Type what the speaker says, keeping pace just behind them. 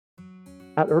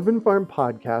At Urban Farm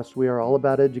Podcast, we are all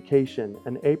about education,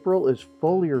 and April is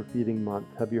foliar feeding month.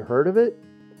 Have you heard of it?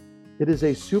 It is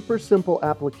a super simple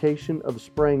application of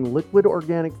spraying liquid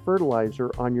organic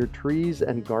fertilizer on your trees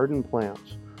and garden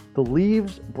plants. The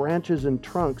leaves, branches, and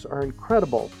trunks are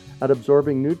incredible at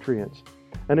absorbing nutrients.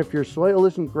 And if your soil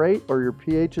isn't great or your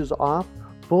pH is off,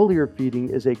 foliar feeding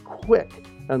is a quick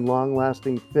and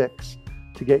long-lasting fix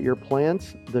to get your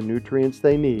plants the nutrients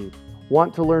they need.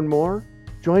 Want to learn more?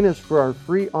 Join us for our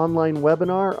free online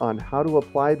webinar on how to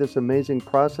apply this amazing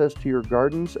process to your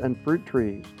gardens and fruit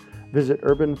trees. Visit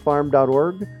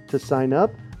urbanfarm.org to sign up.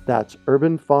 That's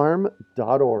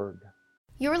urbanfarm.org.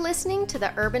 You're listening to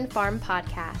the Urban Farm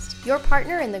Podcast, your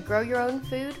partner in the grow your own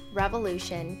food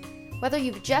revolution. Whether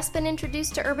you've just been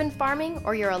introduced to urban farming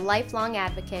or you're a lifelong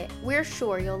advocate, we're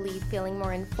sure you'll leave feeling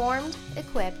more informed,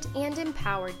 equipped, and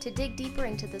empowered to dig deeper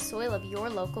into the soil of your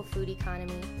local food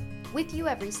economy. With you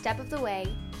every step of the way,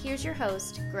 here's your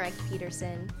host, Greg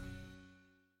Peterson.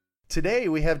 Today,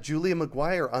 we have Julia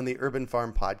McGuire on the Urban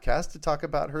Farm Podcast to talk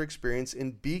about her experience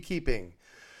in beekeeping.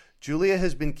 Julia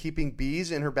has been keeping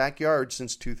bees in her backyard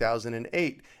since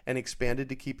 2008 and expanded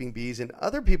to keeping bees in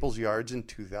other people's yards in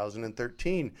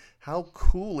 2013. How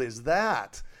cool is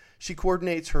that? She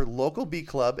coordinates her local bee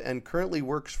club and currently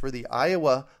works for the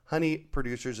Iowa Honey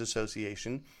Producers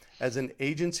Association as an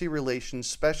agency relations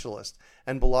specialist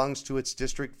and belongs to its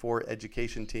District 4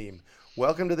 education team.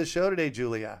 Welcome to the show today,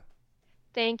 Julia.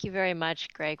 Thank you very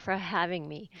much, Greg, for having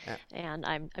me. And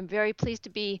I'm very pleased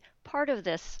to be part of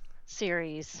this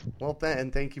series. Well,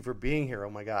 and thank you for being here.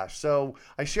 Oh my gosh. So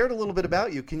I shared a little bit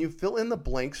about you. Can you fill in the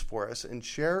blanks for us and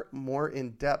share more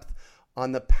in depth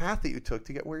on the path that you took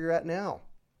to get where you're at now?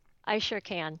 I sure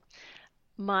can.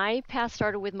 My path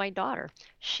started with my daughter.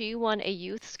 She won a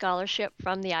youth scholarship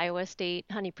from the Iowa State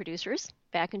Honey Producers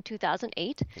back in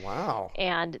 2008. Wow.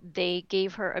 And they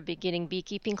gave her a beginning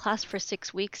beekeeping class for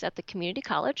 6 weeks at the community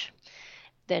college.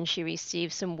 Then she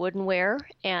received some woodenware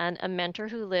and a mentor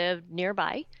who lived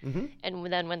nearby. Mm-hmm. And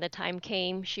then when the time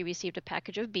came, she received a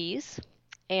package of bees.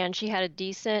 And she had a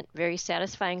decent, very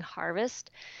satisfying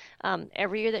harvest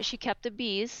every year that she kept the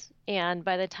bees. And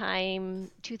by the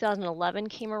time 2011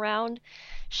 came around,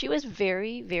 she was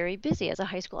very, very busy as a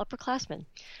high school upperclassman.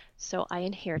 So I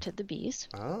inherited the bees.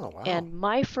 Oh, wow. And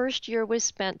my first year was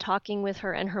spent talking with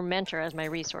her and her mentor as my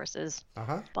resources.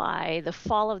 Uh-huh. By the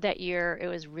fall of that year, it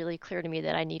was really clear to me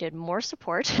that I needed more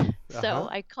support. So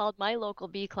I called my local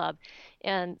bee club,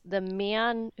 and the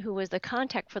man who was the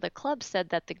contact for the club said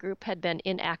that the group had been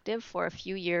inactive for a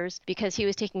few years because he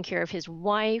was taking care of his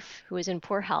wife, who was in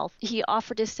poor health. He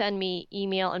offered to send me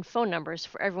email and phone numbers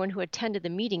for everyone who attended the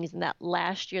meetings in that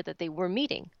last year that they were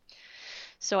meeting.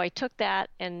 So I took that,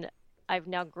 and I've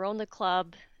now grown the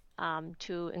club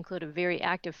to include a very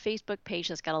active Facebook page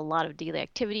that's got a lot of daily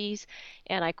activities,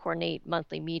 and I coordinate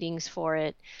monthly meetings for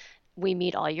it. We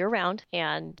meet all year round,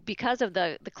 and because of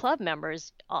the club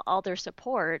members, all their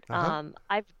support,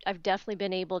 I've definitely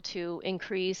been able to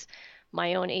increase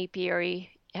my own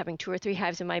apiary, having 2 or 3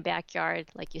 hives in my backyard.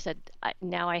 Like you said,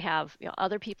 now I have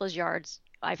other people's yards.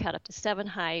 I've had up to 7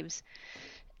 hives,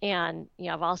 and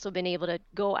I've also been able to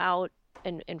go out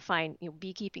and find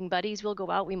beekeeping buddies. We'll go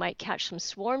out, we might catch some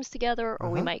swarms together, or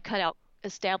we might cut out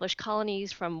established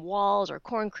colonies from walls or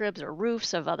corn cribs or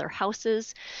roofs of other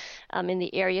houses in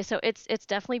the area. So it's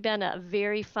definitely been a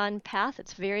very fun path.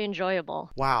 It's very enjoyable.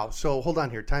 Wow. So hold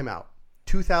on here. Time out.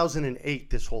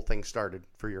 2008, this whole thing started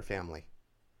for your family.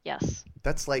 Yes.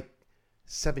 That's like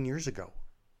 7 years ago.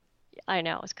 I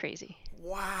know. It's crazy.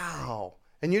 Wow.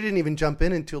 And you didn't even jump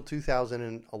in until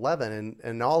 2011,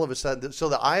 and all of a sudden, so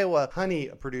the Iowa Honey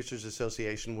Producers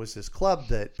Association was this club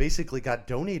that basically got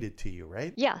donated to you,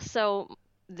 right? Yeah, so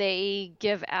they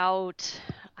give out,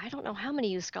 I don't know how many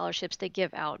youth scholarships they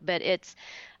give out, but it's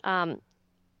a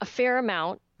fair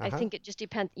amount. I think it just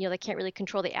depends, they can't really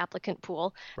control the applicant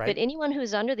pool. Right. But anyone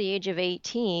who's under the age of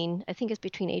 18, I think it's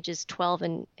between ages 12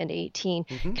 and 18,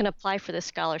 can apply for this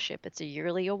scholarship. It's a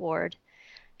yearly award,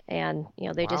 and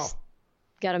they just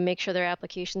got to make sure their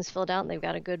application's filled out and they've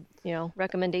got a good,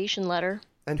 recommendation letter.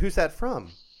 And who's that from?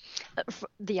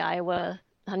 The Iowa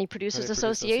Honey Producers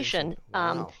Association.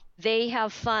 Wow. They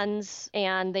have funds,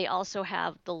 and they also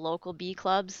have the local bee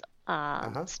clubs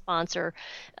sponsor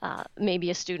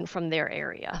maybe a student from their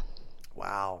area.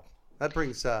 Wow. That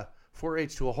brings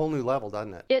 4-H to a whole new level,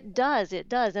 doesn't it? It does.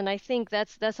 And I think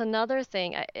that's another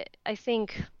thing. I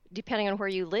think depending on where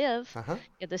you live,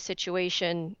 the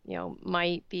situation,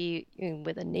 might be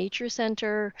with a nature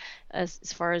center as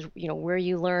far as, where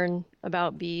you learn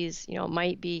about bees,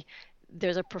 might be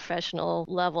there's a professional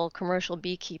level commercial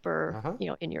beekeeper,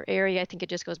 in your area. I think it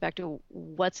just goes back to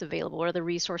what's available. What are the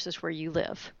resources where you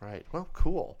live? Right. Well,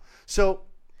 cool. So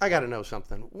I got to know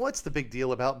something. What's the big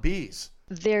deal about bees?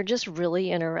 They're just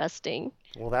really interesting.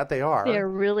 Well, that they are. They're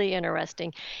really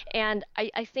interesting. And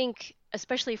I think,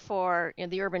 especially for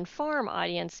the urban farm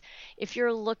audience, if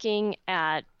you're looking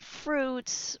at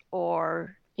fruits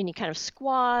or any kind of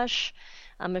squash,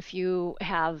 if you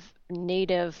have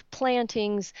native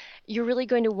plantings, you're really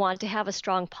going to want to have a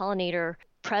strong pollinator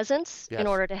presence in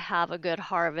order to have a good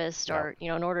harvest, or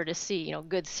in order to see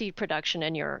good seed production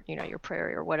in your your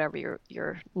prairie or whatever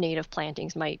your native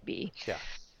plantings might be. Yeah.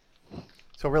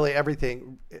 So really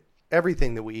everything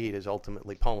that we eat is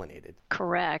ultimately pollinated.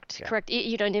 Correct. Yeah. Correct.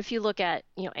 And if you look at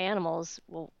animals,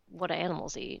 well, what do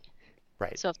animals eat?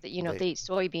 Right. So if they eat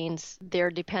soybeans, they're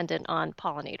dependent on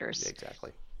pollinators.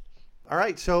 Exactly. All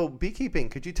right. So beekeeping,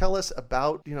 could you tell us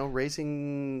about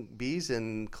raising bees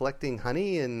and collecting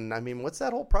honey? And I mean, what's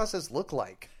that whole process look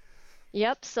like?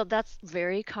 Yep. So that's a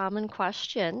very common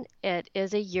question. It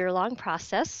is a year-long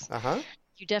process.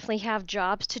 You definitely have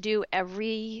jobs to do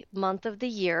every month of the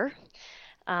year.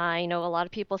 I know a lot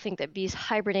of people think that bees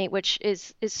hibernate, which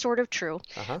is sort of true.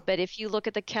 But if you look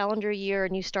at the calendar year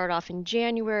and you start off in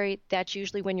January, that's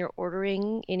usually when you're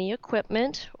ordering any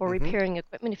equipment or repairing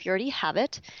equipment if you already have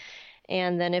it.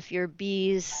 And then if your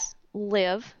bees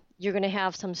live, you're going to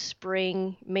have some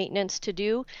spring maintenance to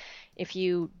do. If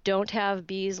you don't have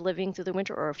bees living through the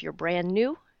winter, or if you're brand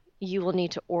new, you will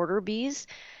need to order bees.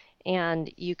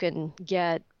 And you can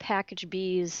get packaged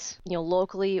bees,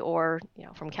 locally, or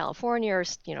from California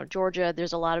or Georgia.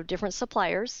 There's a lot of different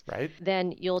suppliers. Right.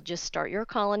 Then you'll just start your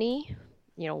colony.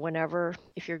 Whenever,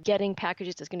 if you're getting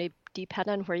packages, it's going to depend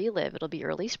on where you live. It'll be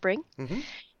early spring,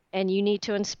 and you need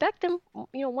to inspect them,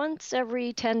 once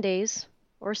every 10 days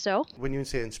or so. When you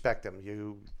say inspect them,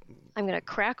 I'm going to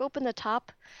crack open the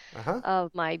top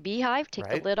of my beehive, take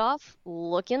the lid off,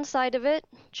 look inside of it,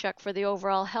 check for the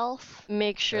overall health,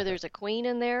 make sure there's a queen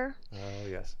in there. Oh,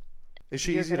 yes. Is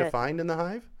she easy to find in the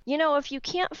hive? If you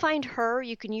can't find her,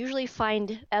 you can usually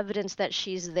find evidence that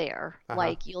she's there.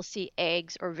 Like you'll see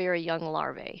eggs or very young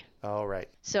larvae. Oh, right.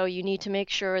 So you need to make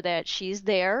sure that she's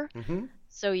there.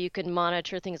 So you can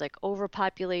monitor things like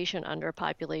overpopulation,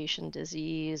 underpopulation,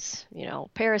 disease,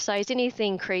 parasites,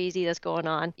 anything crazy that's going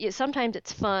on. Sometimes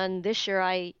it's fun. This year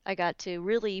I got to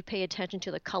really pay attention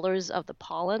to the colors of the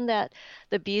pollen that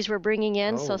the bees were bringing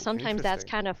in. So sometimes that's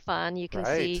kind of fun. You can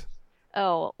see,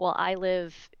 oh, well, I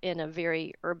live in a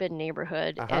very urban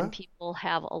neighborhood and people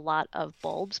have a lot of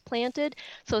bulbs planted.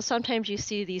 So sometimes you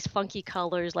see these funky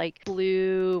colors like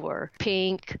blue or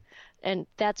pink, and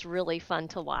that's really fun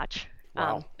to watch.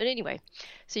 Wow. But anyway,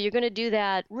 so you're going to do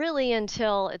that really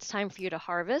until it's time for you to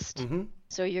harvest.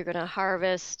 So you're going to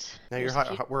harvest. Now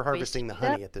we're harvesting the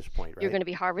honey at this point, right? You're going to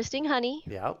be harvesting honey.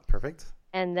 Yeah, perfect.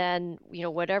 And then,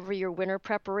 whatever your winter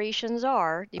preparations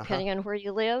are, depending on where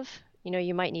you live,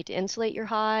 you might need to insulate your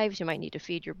hives. You might need to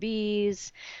feed your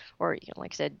bees, or,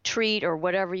 like I said, treat, or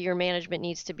whatever your management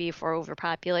needs to be for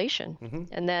overpopulation.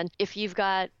 And then if you've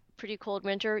got pretty cold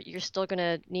winter, you're still going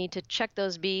to need to check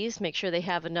those bees, make sure they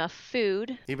have enough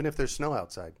food. Even if there's snow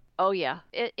outside. Oh, yeah.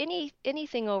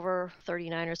 Anything over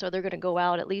 39 or so, they're going to go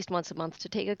out at least once a month to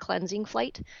take a cleansing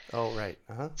flight. Oh, right.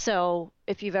 So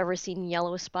if you've ever seen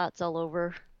yellow spots all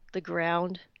over the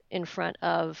ground in front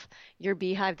of your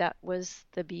beehive, that was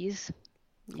the bees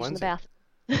using the bath.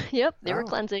 Yep, they were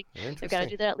cleansing. They've got to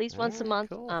do that at least once a month.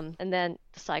 Cool. And then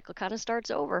the cycle kind of starts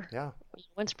over. Yeah.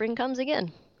 When spring comes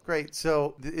again. Great.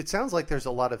 So it sounds like there's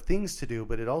a lot of things to do,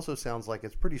 but it also sounds like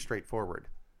it's pretty straightforward.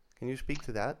 Can you speak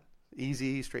to that?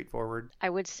 Easy, straightforward? I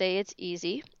would say it's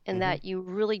easy in that you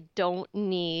really don't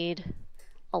need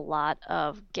a lot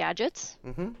of gadgets.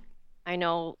 I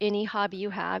know any hobby you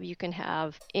have, you can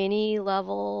have any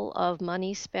level of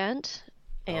money spent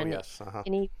and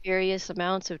any various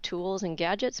amounts of tools and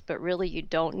gadgets, but really you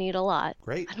don't need a lot.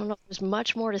 Great. I don't know if there's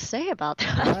much more to say about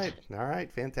that. All right,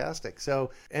 fantastic. So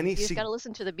you just got to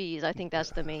listen to the bees. I think that's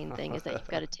the main thing, is that you've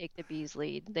got to take the bees'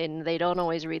 lead. They don't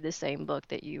always read the same book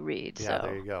that you read. Yeah,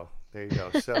 there you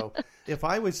go. So if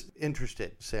I was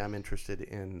interested, say I'm interested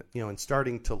in, in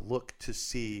starting to look to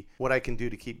see what I can do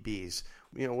to keep bees,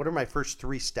 what are my first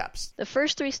 3 steps? The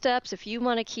first 3 steps, if you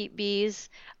want to keep bees,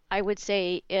 I would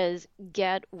say, is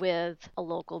get with a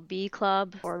local bee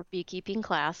club or beekeeping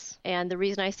class. And the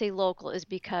reason I say local is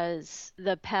because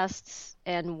the pests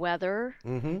and weather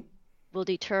will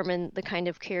determine the kind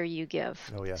of care you give.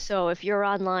 Oh, yes. So if you're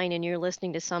online and you're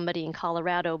listening to somebody in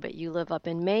Colorado, but you live up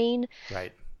in Maine,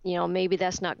 right, maybe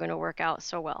that's not going to work out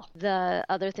so well. The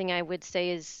other thing I would say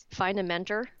is find a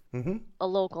mentor. a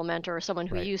local mentor or someone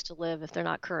who Right. used to live if they're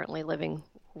not currently living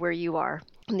where you are.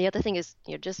 And the other thing is,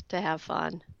 just to have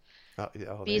fun.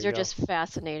 There Bees you are go. just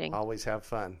fascinating. Always have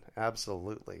fun.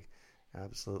 Absolutely.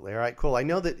 Absolutely. All right, cool. I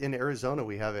know that in Arizona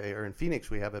or in Phoenix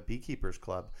we have a beekeepers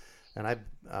club, and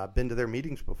I've been to their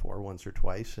meetings before once or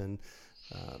twice, and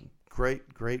great,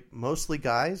 mostly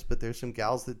guys, but there's some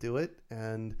gals that do it,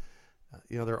 and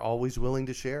they're always willing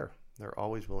to share. They're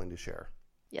always willing to share.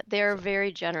 Yeah, they're a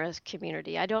very generous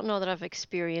community. I don't know that I've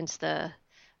experienced the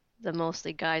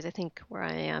mostly guys. I think where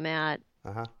I am at,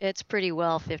 Uh-huh. it's pretty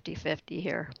well 50-50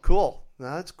 here. Cool.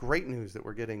 Now, that's great news that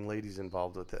we're getting ladies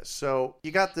involved with this. So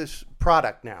you got this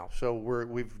product now. So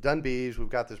we've done bees. We've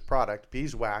got this product,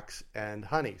 beeswax and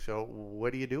honey. So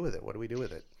what do you do with it? What do we do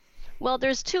with it? Well,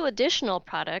 there's 2 additional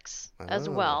products as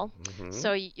Oh, well. mhm.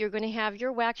 So you're going to have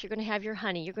your wax, you're going to have your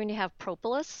honey, you're going to have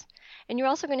propolis, and you're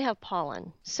also going to have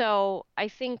pollen. So I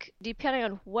think depending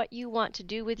on what you want to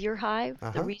do with your hive, the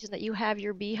Uh-huh. reason that you have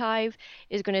your beehive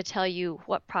is going to tell you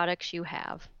what products you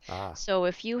have. Ah, So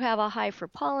if you have a hive for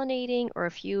pollinating, or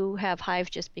if you have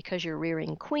hives just because you're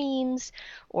rearing queens,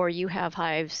 or you have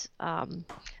hives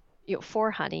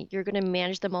for honey, you're going to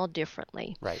manage them all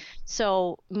differently. right.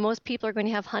 So most people are going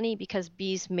to have honey because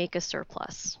bees make a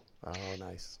surplus. Oh,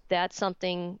 nice. That's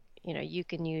something, you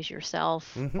can use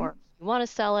yourself, Mhm. or if you want to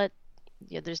sell it,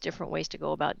 there's different ways to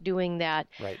go about doing that.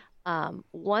 Right.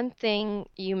 One thing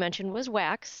you mentioned was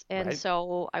wax, and Right.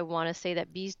 so I want to say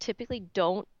that bees typically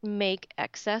don't make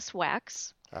excess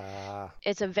wax. Ah,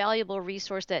 It's a valuable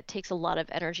resource that takes a lot of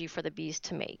energy for the bees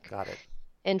to make. got it.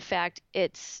 In fact,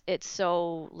 it's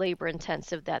so labor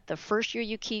intensive that the first year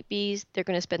you keep bees, they're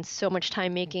going to spend so much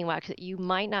time making wax that you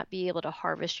might not be able to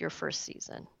harvest your first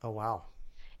season. Oh, wow.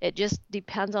 It just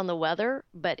depends on the weather,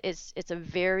 but it's a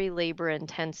very labor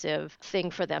intensive thing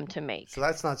for them to make. So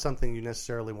that's not something you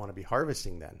necessarily want to be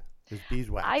harvesting then, is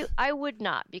beeswax. I would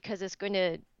not, because it's going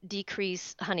to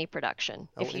decrease honey production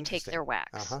Oh, if you take interesting. their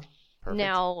wax. Uh-huh. Perfect.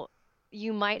 Now,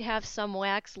 you might have some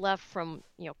wax left from,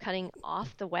 cutting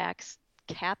off the wax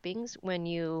cappings when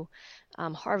you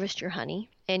harvest your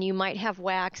honey, and you might have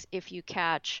wax if you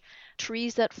catch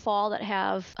trees that fall that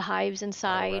have hives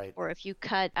inside, right. or if you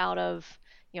cut out of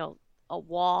a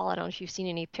wall. I don't know if you've seen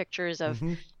any pictures of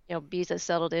Mhm. bees that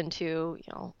settled into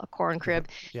a corn crib.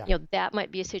 Yeah. That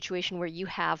might be a situation where you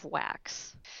have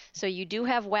wax. So you do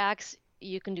have wax.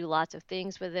 You can do lots of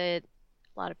things with it.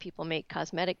 A lot of people make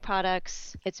cosmetic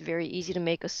products. It's very easy to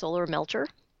make a solar melter.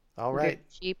 All Very right.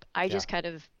 cheap. I just kind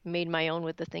of made my own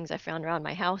with the things I found around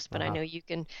my house, but I Uh-huh. know you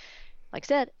can, like I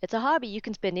said, it's a hobby. You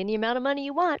can spend any amount of money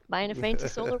you want buying a fancy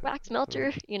solar wax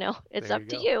melter. It's There up you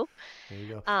to go. you. There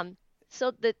you go.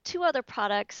 So the 2 other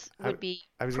products would be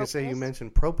I was going to say, you propolis.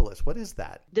 mentioned propolis. What is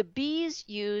that? The bees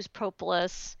use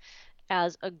propolis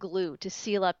as a glue to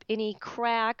seal up any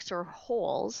cracks or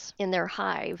holes in their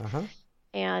hive. Uh-huh.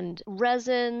 And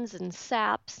resins and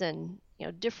saps and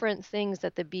different things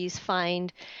that the bees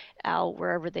find out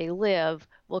wherever they live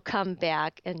will come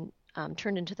back and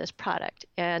turn into this product.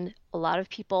 And a lot of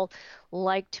people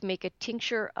like to make a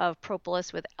tincture of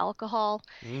propolis with alcohol,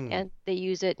 and they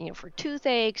use it for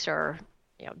toothaches or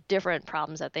different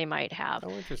problems that they might have.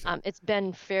 Oh, interesting. It's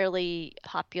been fairly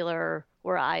popular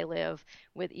where I live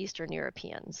with Eastern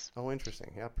Europeans. Oh,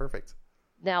 interesting. Yeah, perfect.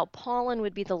 Now, pollen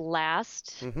would be the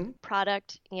last Mhm.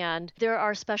 product, and there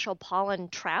are special pollen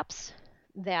traps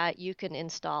that you can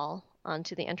install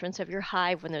onto the entrance of your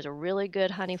hive when there's a really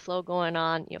good honey flow going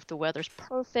on. If the weather's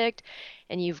perfect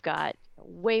and you've got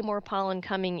way more pollen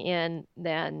coming in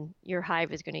than your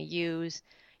hive is going to use,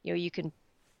 you can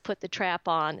put the trap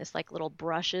on. It's like little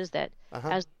brushes that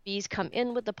as the bees come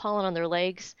in with the pollen on their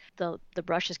legs, the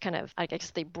brushes kind of, I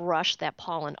guess they brush that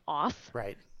pollen off.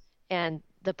 Right. And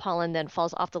the pollen then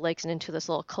falls off the legs and into this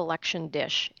little collection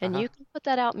dish. And you can put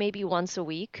that out maybe once a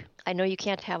week. I know you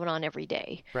can't have it on every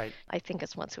day. Right. I think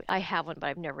it's once a week. I have one, but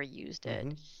I've never used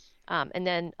it. And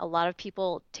then a lot of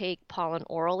people take pollen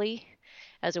orally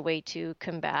as a way to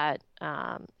combat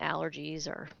allergies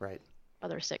or Right.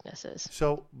 other sicknesses.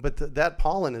 So, but that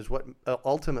pollen is what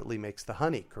ultimately makes the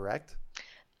honey, correct?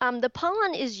 The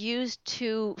pollen is used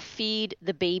to feed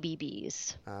the baby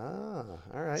bees. Ah,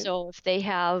 all right. So if they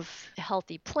have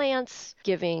healthy plants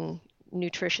giving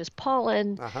nutritious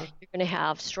pollen, you're going to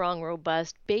have strong,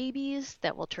 robust babies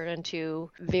that will turn into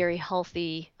very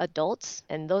healthy adults.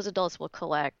 And those adults will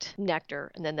collect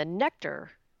nectar, and then the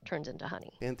nectar turns into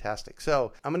honey. Fantastic.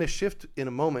 So I'm going to shift in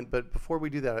a moment, but before we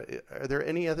do that, are there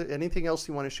anything else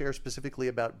you want to share specifically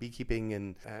about beekeeping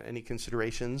and any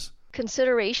considerations?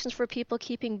 Considerations for people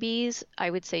keeping bees, I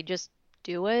would say just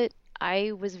do it.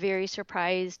 I was very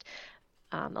surprised.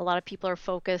 A lot of people are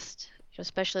focused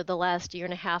especially the last year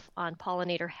and a half on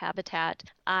pollinator habitat.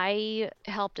 I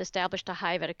helped establish a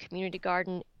hive at a community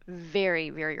garden, very,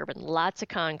 very urban, lots of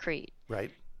concrete.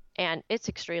 Right. And it's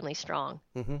extremely strong.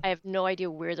 Mm-hmm. I have no idea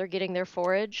where they're getting their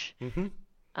forage. Mm-hmm.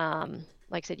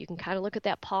 Like I said, you can kind of look at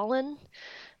that pollen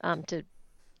to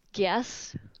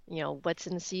guess, what's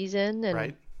in season and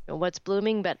Right. what's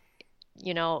blooming. But,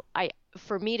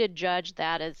 for me to judge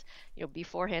that as,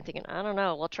 beforehand thinking, I don't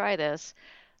know, we'll try this.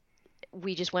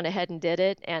 We just went ahead and did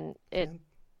it, and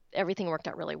everything worked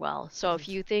out really well. So if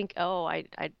you think, oh, I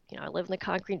live in the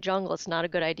concrete jungle, it's not a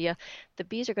good idea, the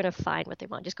bees are going to find what they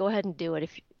want. Just go ahead and do it.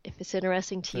 If it's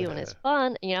interesting to you and it's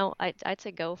fun, I'd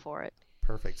say go for it.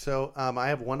 Perfect. So I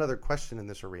have one other question in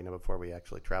this arena before we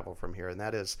actually travel from here, and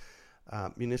that is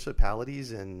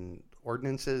municipalities and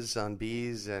ordinances on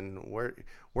bees, and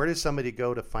where does somebody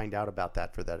go to find out about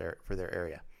that for their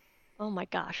area? Oh my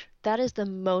gosh, that is the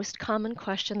most common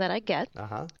question that I get.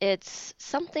 Uh-huh. It's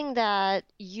something that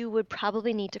you would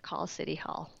probably need to call City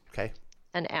Hall. Okay.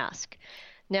 And ask.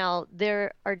 Now,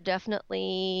 there are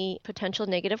definitely potential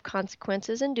negative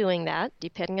consequences in doing that,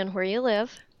 depending on where you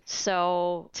live.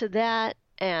 So to that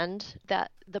end,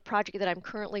 that the project that I'm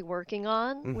currently working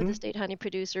on with the state honey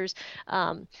producers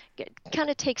kind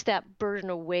of takes that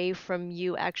burden away from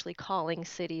you actually calling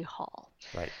City Hall.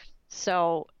 Right.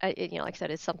 So, like I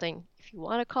said, it's something, if you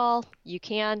want to call, you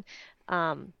can.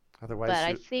 Otherwise, but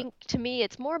I think, to me,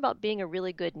 it's more about being a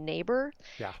really good neighbor.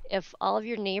 Yeah. If all of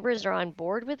your neighbors are on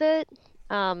board with it,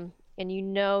 and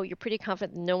you're pretty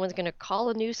confident no one's going to call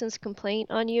a nuisance complaint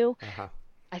on you,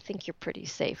 I think you're pretty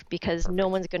safe, because no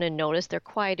one's going to notice. They're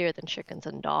quieter than chickens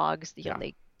and dogs.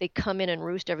 They come in and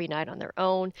roost every night on their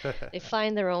own. They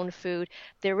find their own food.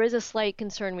 There is a slight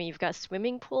concern when you've got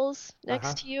swimming pools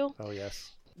next to you. Oh,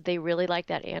 yes. They really like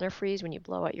that antifreeze when you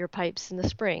blow out your pipes in the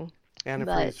spring.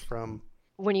 Antifreeze from?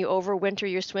 When you overwinter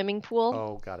your swimming pool.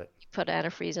 Oh, got it. You put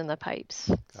antifreeze in the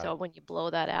pipes. So when you blow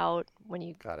that out, when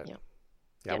you, got it.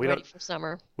 Get ready for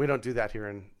summer. We don't do that here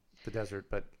in the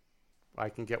desert, but I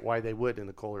can get why they would in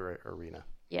the colder arena.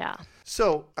 Yeah.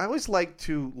 So I always like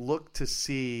to look to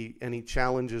see any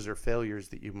challenges or failures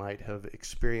that you might have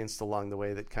experienced along the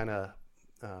way that kind of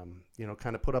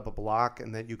put up a block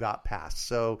and that you got past.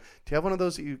 So do you have one of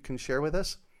those that you can share with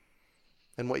us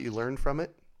and what you learned from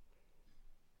it?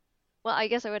 Well, I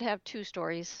guess I would have two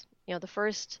stories. The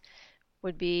first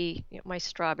would be my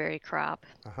strawberry crop.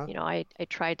 I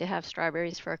tried to have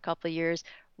strawberries for a couple of years,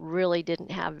 really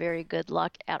didn't have very good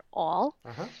luck at all.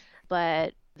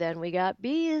 But then we got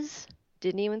bees,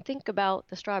 didn't even think about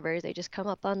the strawberries. They just come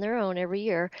up on their own every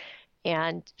year.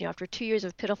 And after 2 years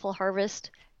of pitiful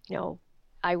harvest,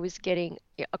 I was getting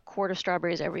a quart of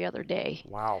strawberries every other day.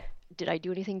 Wow. Did I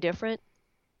do anything different?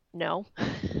 No.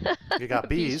 You got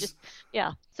bees.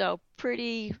 So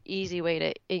pretty easy way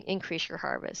to increase your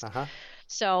harvest.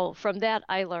 So from that,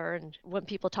 I learned when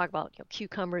people talk about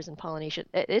cucumbers and pollination,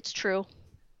 it's true.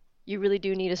 You really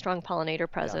do need a strong pollinator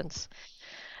presence.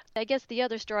 Yeah. I guess the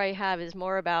other story I have is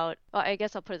more about, I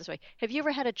guess I'll put it this way. Have you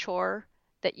ever had a chore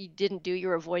that you didn't do,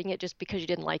 you're avoiding it just because you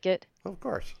didn't like it? Of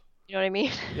course. You know what I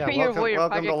mean? Yeah,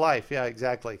 welcome to life. Yeah,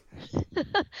 exactly.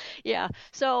 Yeah.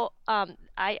 So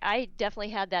I definitely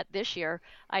had that this year.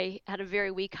 I had a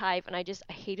very weak hive, and I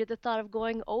hated the thought of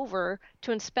going over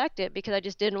to inspect it because I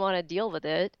just didn't want to deal with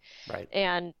it. Right.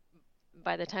 And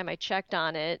by the time I checked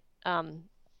on it,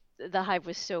 the hive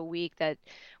was so weak that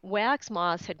wax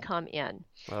moths had come in.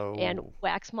 Oh. And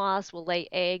wax moths will lay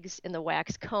eggs in the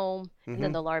wax comb, and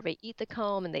then the larvae eat the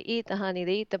comb, and they eat the honey,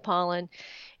 they eat the pollen.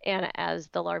 And as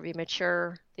the larvae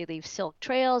mature, they leave silk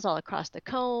trails all across the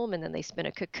comb, and then they spin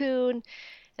a cocoon.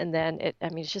 And then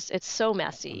it's so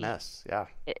messy. A mess, yeah.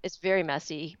 It's very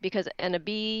messy because,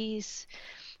 bees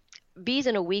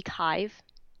in a weak hive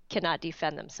cannot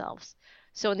defend themselves.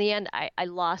 So in the end, I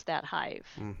lost that hive.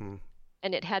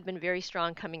 And it had been very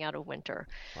strong coming out of winter.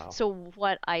 Wow. So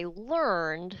what I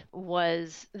learned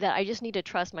was that I just need to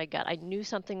trust my gut. I knew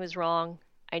something was wrong.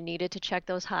 I needed to check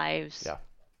those hives. Yeah.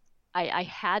 I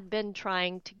had been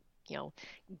trying to,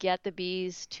 get the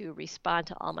bees to respond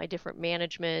to all my different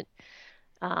management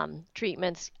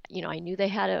treatments. I knew they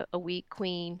had a weak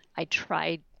queen. I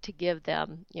tried to give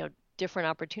them, different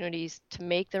opportunities to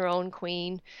make their own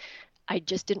queen. I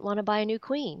just didn't want to buy a new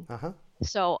queen.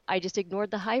 So I just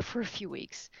ignored the hive for a few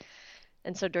weeks.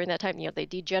 And so during that time, they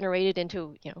degenerated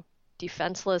into,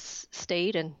 defenseless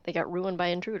state, and they got ruined by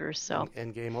intruders. So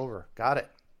and game over. Got it.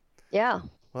 Yeah.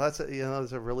 Well, that's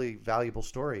a really valuable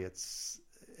story.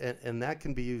 And that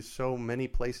can be used so many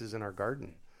places in our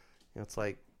garden. It's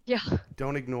like,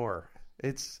 don't ignore.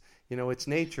 It's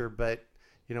nature, but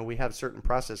we have certain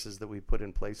processes that we put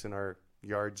in place in our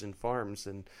yards and farms,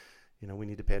 and we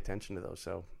need to pay attention to those.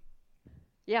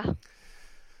 Yeah.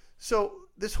 So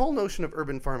this whole notion of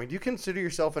urban farming, do you consider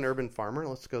yourself an urban farmer?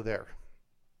 Let's go there.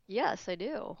 Yes, I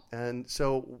do. And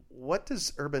so what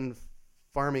does urban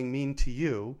farming mean to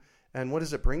you, and what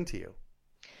does it bring to you?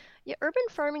 Yeah, urban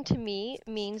farming to me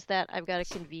means that I've got a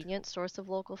convenient source of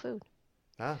local food.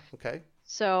 Ah, okay.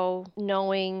 So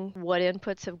knowing what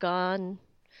inputs have gone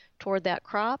toward that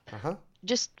crop,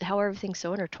 just how everything's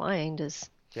so intertwined is,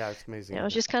 yeah, it's amazing.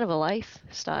 it's just kind of a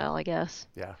lifestyle, I guess.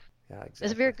 Yeah, exactly.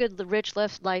 It's a very good, rich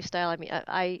lifestyle. I mean,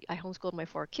 I homeschooled my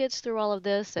 4 kids through all of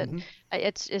this, and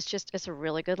it's a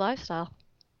really good lifestyle.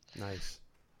 Nice.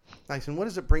 And what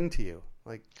does it bring to you?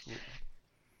 Like,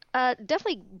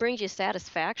 definitely brings you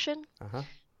satisfaction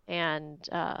and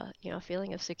a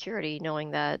feeling of security,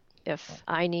 knowing that if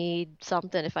I need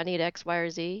something, if I need X, Y, or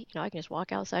Z, I can just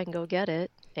walk outside and go get it.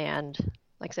 And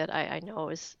like I said, I know it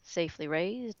was safely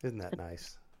raised. Isn't that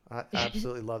nice? I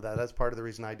absolutely love that. That's part of the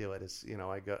reason I do it is,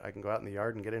 I can go out in the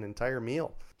yard and get an entire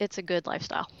meal. It's a good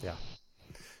lifestyle. Yeah.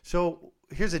 So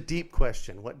here's a deep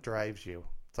question. What drives you?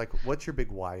 It's like, what's your big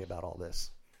why about all this?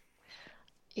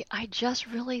 I just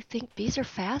really think bees are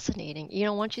fascinating.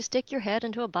 Once you stick your head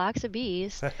into a box of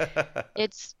bees,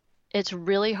 it's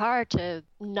really hard to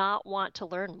not want to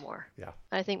learn more. Yeah.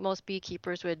 I think most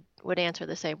beekeepers would answer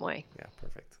the same way. Yeah,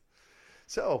 perfect.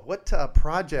 So what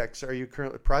project are you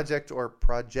currently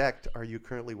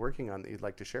working on that you'd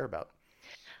like to share about?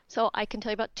 So I can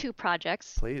tell you about 2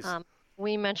 projects. Please.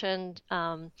 We mentioned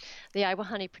the Iowa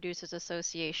Honey Producers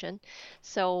Association.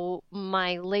 So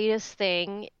my latest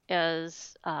thing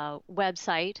is a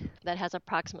website that has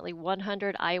approximately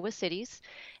 100 Iowa cities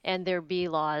and their bee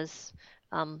laws.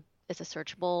 It's a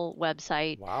searchable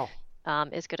website. Wow.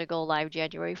 It's going to go live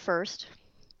January 1st.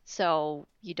 So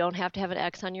you don't have to have an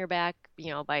X on your back,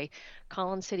 by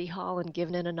calling City Hall and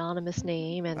giving an anonymous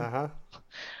name. And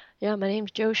yeah, my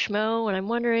name's Joe Schmo, and I'm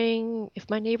wondering if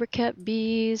my neighbor kept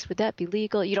bees, would that be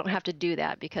legal? You don't have to do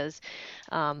that because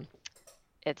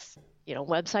it's,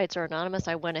 websites are anonymous.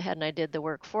 I went ahead and I did the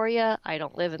work for you. I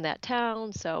don't live in that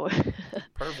town, so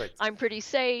perfect. I'm pretty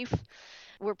safe.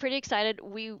 We're pretty excited.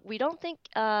 We don't think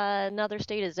another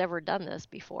state has ever done this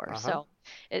before, so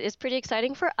it's pretty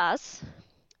exciting for us.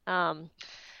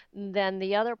 Then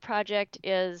the other project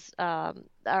is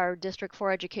our District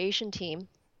 4 education team,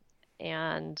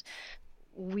 and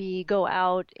we go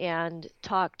out and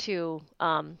talk to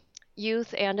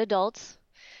youth and adults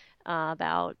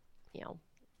about,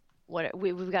 what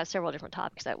we've got several different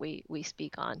topics that we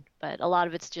speak on, but a lot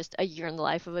of it's just a year in the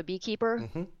life of a beekeeper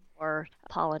or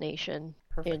pollination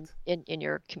in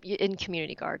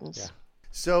community gardens. Yeah.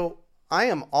 So I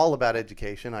am all about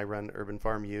education. I run Urban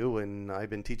Farm U, and I've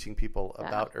been teaching people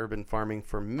about urban farming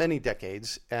for many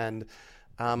decades. And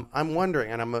I'm wondering,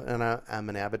 and I'm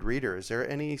an avid reader, is there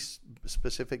any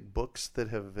specific books that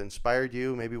have inspired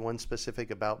you, maybe one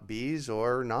specific about bees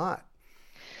or not?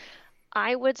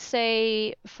 I would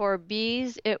say for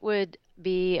bees, it would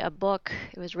be a book.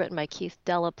 It was written by Keith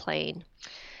Delaplane.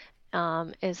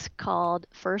 It's called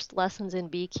First Lessons in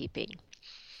Beekeeping.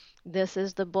 This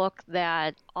is the book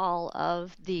that all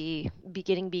of the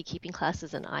beginning beekeeping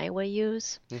classes in Iowa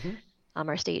use.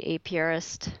 Our state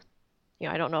apiarist,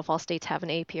 I don't know if all states have an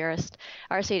apiarist.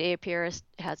 Our state apiarist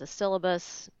has a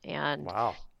syllabus, and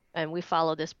we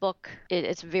follow this book.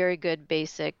 It's a very good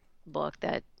basic book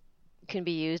that can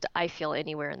be used, I feel,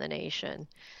 anywhere in the nation.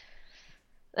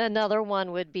 Another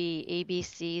one would be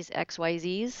ABC's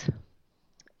XYZ's,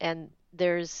 and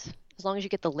there's, as long as you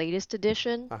get the latest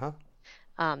edition,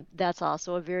 that's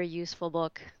also a very useful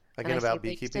book. Again, about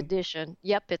beekeeping? Edition.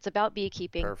 Yep, it's about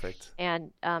beekeeping. Perfect.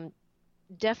 And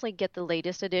definitely get the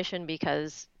latest edition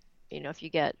because, if you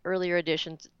get earlier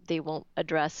editions, they won't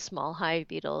address small hive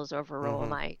beetles or varroa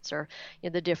mites or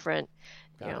the different,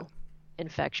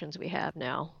 infections we have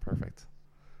now.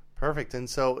 Perfect. And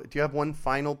so do you have one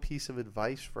final piece of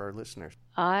advice for our listeners?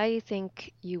 I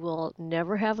think you will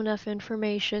never have enough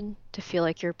information to feel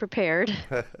like you're prepared.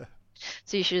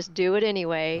 So you should just do it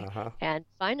anyway and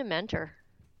find a mentor.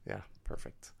 Yeah,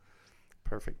 perfect.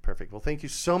 Well, thank you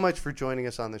so much for joining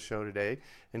us on the show today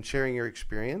and sharing your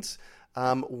experience.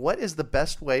 What is the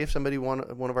best way, if somebody, one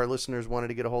of our listeners wanted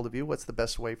to get a hold of you, what's the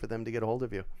best way for them to get a hold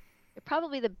of you?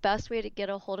 Probably the best way to get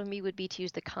a hold of me would be to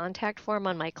use the contact form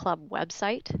on my club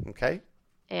website. Okay.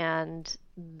 And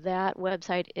that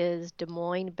website is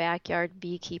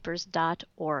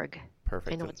DesMoinesBackyardBeekeepers.org.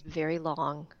 Perfect. I know it's very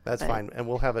long. That's fine, and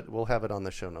we'll have it on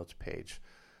the show notes page.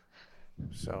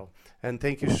 So, and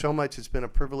thank you so much. It's been a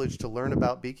privilege to learn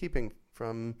about beekeeping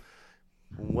from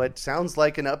what sounds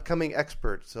like an upcoming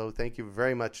expert. So thank you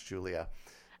very much, Julia.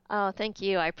 Oh, thank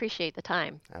you. I appreciate the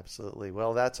time. Absolutely.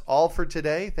 Well, that's all for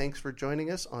today. Thanks for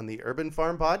joining us on the Urban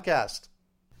Farm Podcast.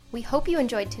 We hope you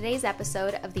enjoyed today's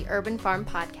episode of the Urban Farm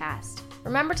Podcast.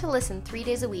 Remember to listen 3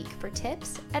 days a week for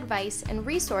tips, advice, and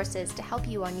resources to help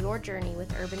you on your journey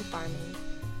with urban farming.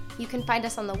 You can find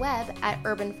us on the web at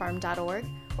urbanfarm.org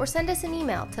or send us an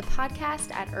email to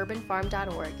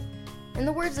podcast@urbanfarm.org. In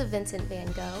the words of Vincent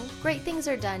van Gogh, great things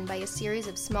are done by a series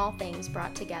of small things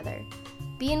brought together.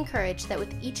 Be encouraged that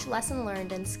with each lesson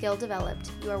learned and skill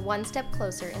developed, you are one step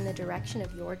closer in the direction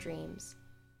of your dreams.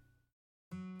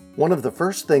 One of the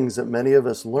first things that many of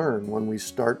us learn when we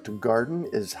start to garden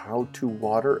is how to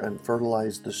water and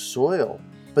fertilize the soil.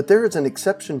 But there is an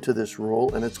exception to this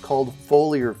rule, and it's called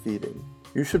foliar feeding.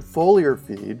 You should foliar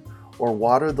feed or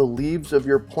water the leaves of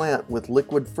your plant with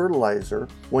liquid fertilizer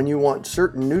when you want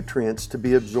certain nutrients to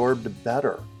be absorbed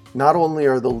better. Not only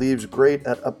are the leaves great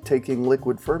at uptaking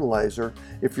liquid fertilizer,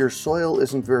 if your soil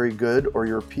isn't very good or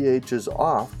your pH is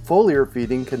off, foliar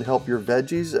feeding can help your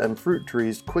veggies and fruit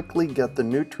trees quickly get the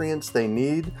nutrients they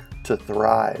need to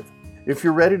thrive. If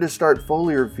you're ready to start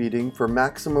foliar feeding for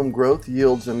maximum growth,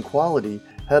 yields, and quality,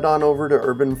 head on over to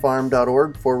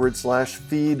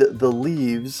urbanfarm.org/feed the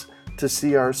leaves to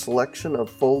see our selection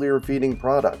of foliar feeding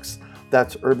products.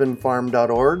 That's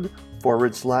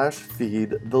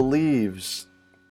urbanfarm.org/feed the leaves.